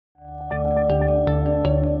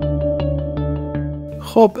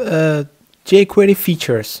خب jQuery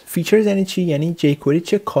features یعنی چی؟ یعنی jQuery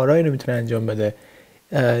چه کارهایی رو میتونه انجام بده.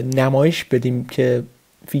 نمایش بدیم که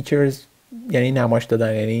features یعنی نمایش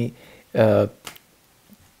دادن، یعنی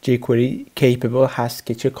jQuery capable هست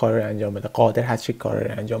که چه کار رو انجام بده، قادر هست چه کار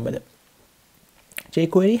رو انجام بده.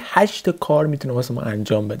 jQuery 8 کار میتونه واسه ما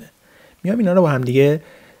انجام بده. میام اینا رو با هم دیگه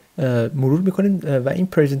مرور میکنیم و این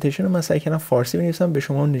پرزنتیشن رو من سعی کردم فارسی بنویسم، به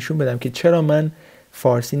شما نشون بدم که چرا من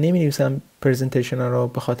فارسی نمی‌نویسم پرزنتیشن رو،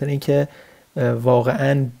 به خاطر اینکه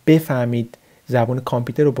واقعا بفهمید زبان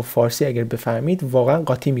کامپیوتر رو با فارسی اگر بفهمید واقعا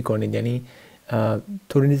قاطی میکنید، یعنی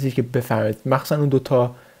طوری نیست که بفهمید. مخصوصا اون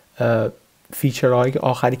دوتا فیچرهای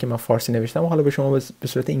آخری که من فارسی نوشتم و حالا به شما به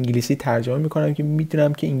صورت انگلیسی ترجمه میکنم که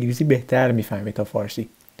میدونم که انگلیسی بهتر میفهمید تا فارسی.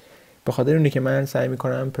 به خاطر اونه که من سعی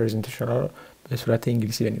میکنم پرزنتیشن رو به صورت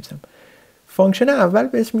انگلیسی بنویسم. فانکشن اول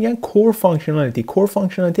بهش میگن کور فانکشنالیتی. کور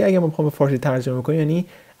فانکشنالیتی اگه ما بخوام به فارسی ترجمه کنیم یعنی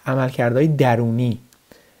عملکردهای درونی.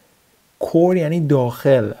 کور یعنی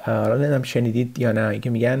داخل. حالا نمیدونم شنیدید یا نه که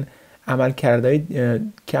میگن عملکردهای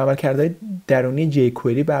درونی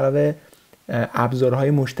jQuery به علاوه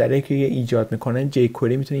ابزارهای مشترکی ایجاد میکنه. jQuery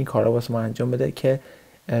میتونه این کارا واسه ما انجام بده که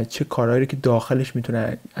چه کارهایی رو که داخلش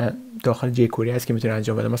میتونه، داخل jQuery هست که میتونه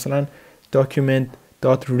انجام بده. مثلا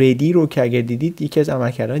document.ready رو که اگر دیدید یکی از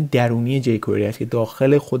عملکردهای درونی jQuery هست که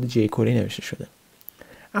داخل خود jQuery نوشته شده.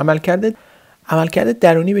 عملکرد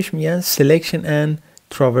درونی بهش میگن selection and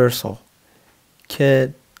traversal که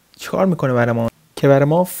چیکار میکنه برای ما؟ که برای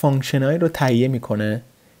ما فانکشنایی رو تهیه میکنه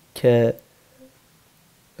که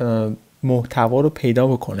محتوا رو پیدا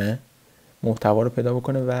بکنه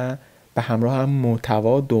و به همراه هم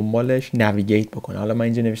محتوا دنبالش نویگیت بکنه. حالا من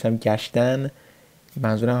اینجا نوشتم گشتن،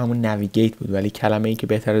 منظورم همون نویگیت بود، ولی کلمه ای که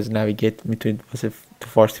بهتر از نویگیت میتونید تو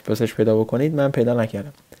فارسی واسش پیدا بکنید من پیدا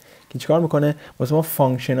نکردم. که چیکار میکنه؟ واسه ما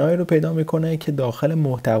فانکشنایی رو پیدا میکنه که داخل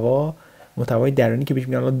محتوای درونی که بهش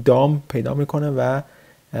میگن دام پیدا میکنه و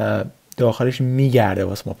داخلش میگرده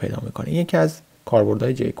واسه ما پیدا میکنه. این یکی از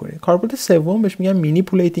کاربردهای jQuery. کاربرد سوم بهش میگن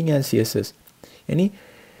manipulating and CSS، یعنی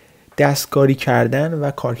دستکاری کردن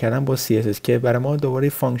و کار کردن با CSS که برای ما دوباره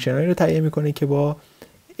فانکشنایی رو تهیه میکنه که با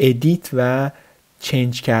ادیت و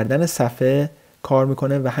چنج کردن صفحه کار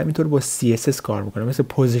میکنه و همینطور با CSS کار میکنه، مثل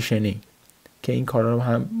پوزیشنینگ که این کارا رو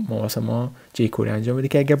هم واسه ما jQuery انجام میده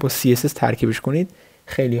که اگر با CSS ترکیبش کنید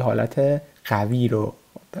خیلی حالت قوی رو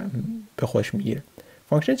به خودش میگیره.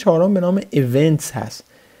 فانکشن چهارم به نام events هست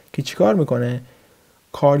که چیکار میکنه؟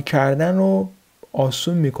 کار کردن رو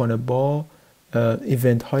آسون میکنه با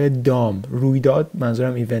ایونت های دام. رویداد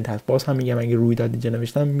منظورم ایونت هست. باز هم میگم اگه رویداد اینجا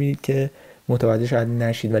نوشتم میبینید که متوجه شاید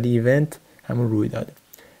نشید، ولی ایونت همون رویداده.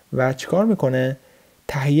 و چیکار میکنه؟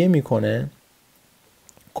 تهیه میکنه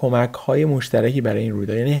کمک های مشترکی برای این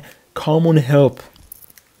رویداد، یعنی common help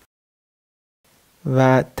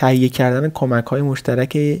و تهیه کردن کمک های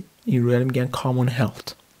مشترک این رویداد میگن common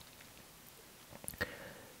help.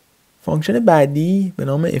 فانکشن بعدی به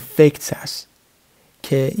نام effects هست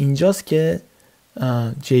که اینجاست که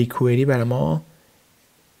jQuery برای ما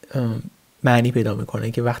معنی پیدا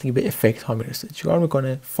میکنه که وقتی به افکت ها میرسه چیکار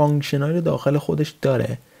میکنه؟ فانکشنایی رو داخل خودش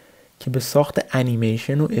داره که به ساخت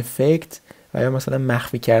انیمیشن و افکت و یا مثلا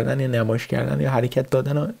مخفی کردن یا نمایش کردن یا حرکت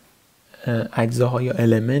دادن اجزاها یا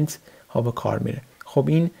المنت ها به کار میره. خب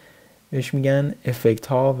این بهش میگن افکت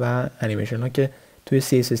ها و انیمیشن ها که توی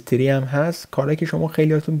CSS3 هم هست. کاری که شما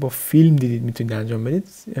خیلیاتون با فیلم دیدید میتونید انجام بدید،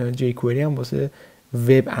 jQuery هم واسه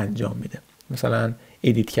وب انجام میده. مثلا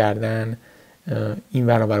ادیت کردن، این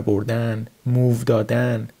ور بردن، موو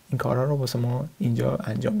دادن، این کارها رو واسه ما اینجا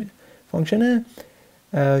انجام میده. فانکشن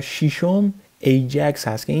ششم ایجکس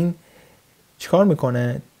هست که این چیکار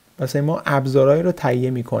میکنه؟ واسه ما ابزارهایی رو تهیه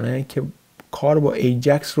میکنه که کار با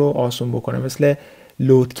ایجکس رو آسون بکنه، مثل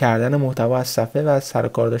لود کردن محتوا از صفحه و سر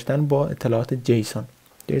کار داشتن با اطلاعات جیسون.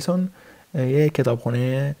 جیسون یه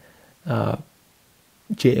کتابخونه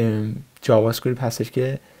جاوا اسکریپت هستش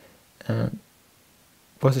که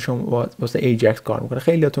واسه ایجکس کار میکنه.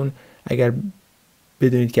 خیلیاتون اگر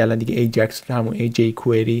بدونید که الان دیگه ایجکس همون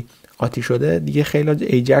jQuery قاطی شده، دیگه خیلی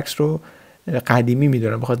ایجکس رو قدیمی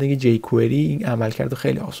میدونن، بخاطر اینکه jQuery این عملکرد رو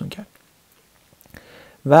خیلی آسون کرد.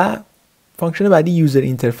 و فانکشن بعدی یوزر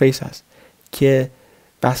اینترفیس هست که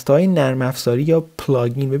بسته‌های نرم افزاری یا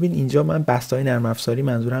پلاگین. ببین اینجا من بسته‌های نرم افزاری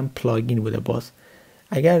منظورم پلاگین بوده. باز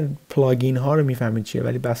اگر پلاگین ها رو میفهمید چیه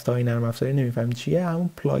ولی بسته‌های نرم افزاری نمیفهمید چیه، همون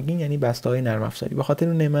پلاگین یعنی بسته‌های نرم افزاری. به خاطر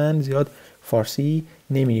اون من زیاد فارسی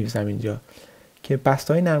نمی‌نویسم اینجا، که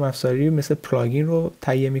بسته‌های نرم افزاری مثل پلاگین رو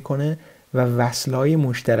تهیه میکنه و وصل‌های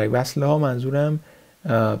مشترک. وصل‌ها منظورم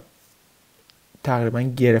تقریبا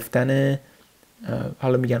گرفتن،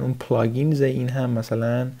 حالا میگن اون پلاگینز، این هم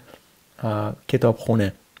مثلا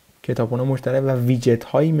کتابخونه کتابخونه مشترک و ویجت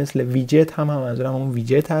هایی مثل ویجت هم منظورم همون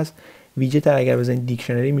ویجت هست. ویجت اگر بزنید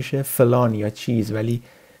دیکشنری میشه فلان یا چیز، ولی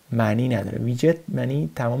معنی نداره. ویجت معنی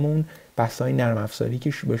تمام اون بسته‌های نرم افزاری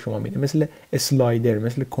که به شما میده، مثل اسلایدر،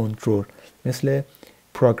 مثل کنترل، مثل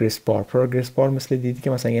پروگرس بار مثل دیدید که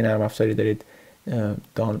مثلا یه نرم افزاری دارید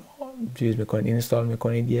چیز میکنید، اینستال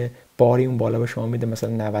میکنید، یه باری اون بالا به شما میده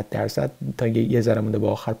مثلا 90% تا یه ذره مونده به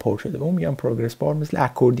آخر پر شده، به اون میگم پروگرس بار، مثل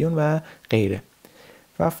اکوردیون و غیره.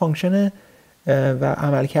 و فانکشن و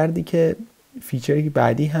عملکردی که فیچری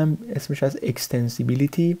بعدی هم اسمش از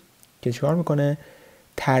اکستنسیبیلیتی که چیکار میکنه؟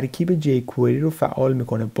 ترکیب jQuery رو فعال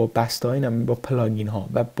میکنه با بسته‌های با پلاگین ها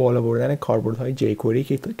و بالا بردن کاربردهای jQuery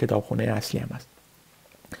که کتابخونه اصلی هم هست.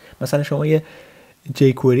 مثلا شما یه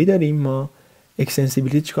jQuery داریم، ما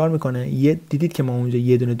اکستنسیبیلیتی چیکار میکنه؟ دیدید که ما اونجا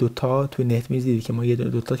یه دونه دوتا تو نت میز دیدید که ما یه دونه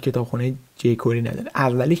دوتا کتابخونه jQuery نداره.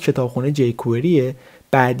 اولیش کتابخونه jQueryه،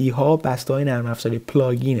 بعدی ها بسته‌های نرم افزاری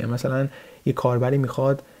پلاگینه. مثلا یه کاربری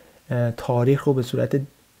میخواد تاریخ رو به صورت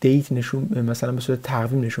دیت نشون، مثلا به صورت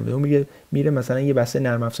تقویم نشون بده، اون میره مثلا یه بسته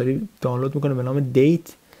نرم افزاری دانلود میکنه به نام دیت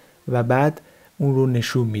و بعد اون رو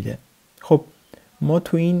نشون میده. خب ما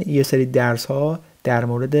تو این یه سری درس ها در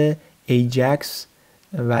مورد ایجکس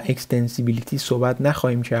و اکستنسیبیلیتی صحبت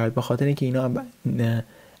نخواهیم کرد، به خاطر اینکه اینا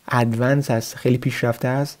ادوانس هست، خیلی پیشرفته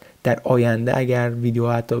است. در آینده اگر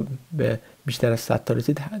ویدیو حتی به بیشتر از 100 تا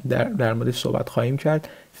رسید در مورد صحبت خواهیم کرد.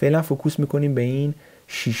 فعلا فوکوس میکنیم به این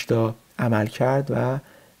 6 تا عمل کرد و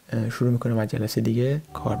شروع میکنیم از جلسه دیگه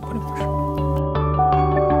کار میکنیم.